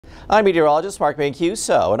I'm meteorologist Mark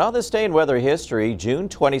Mancuso, and on this day in weather history, June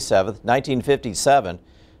 27, 1957,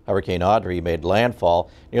 Hurricane Audrey made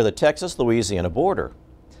landfall near the Texas-Louisiana border.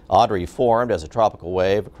 Audrey formed as a tropical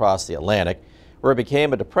wave across the Atlantic, where it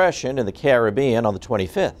became a depression in the Caribbean on the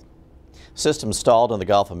 25th. Systems stalled in the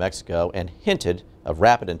Gulf of Mexico and hinted of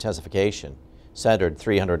rapid intensification. Centered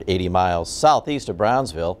 380 miles southeast of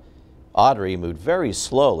Brownsville, Audrey moved very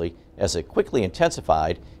slowly as it quickly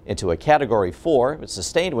intensified into a Category 4 with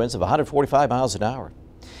sustained winds of 145 miles an hour.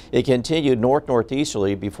 It continued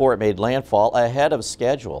north-northeasterly before it made landfall ahead of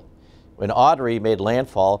schedule. When Audrey made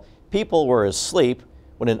landfall, people were asleep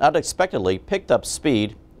when it unexpectedly picked up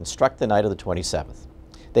speed and struck the night of the 27th.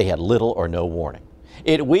 They had little or no warning.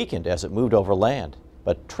 It weakened as it moved over land,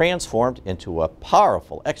 but transformed into a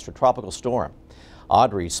powerful extratropical storm.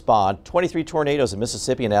 Audrey spawned 23 tornadoes in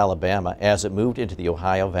Mississippi and Alabama as it moved into the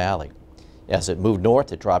Ohio Valley. As it moved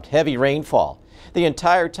north, it dropped heavy rainfall. The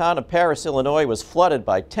entire town of Paris, Illinois was flooded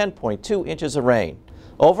by 10.2 inches of rain.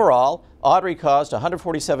 Overall, Audrey caused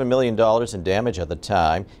 $147 million in damage at the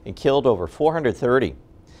time and killed over 430.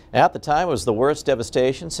 At the time, it was the worst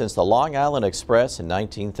devastation since the Long Island Express in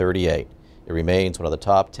 1938. It remains one of the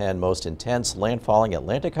top 10 most intense landfalling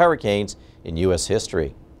Atlantic hurricanes in U.S.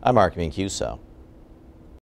 history. I'm Mark Mancuso.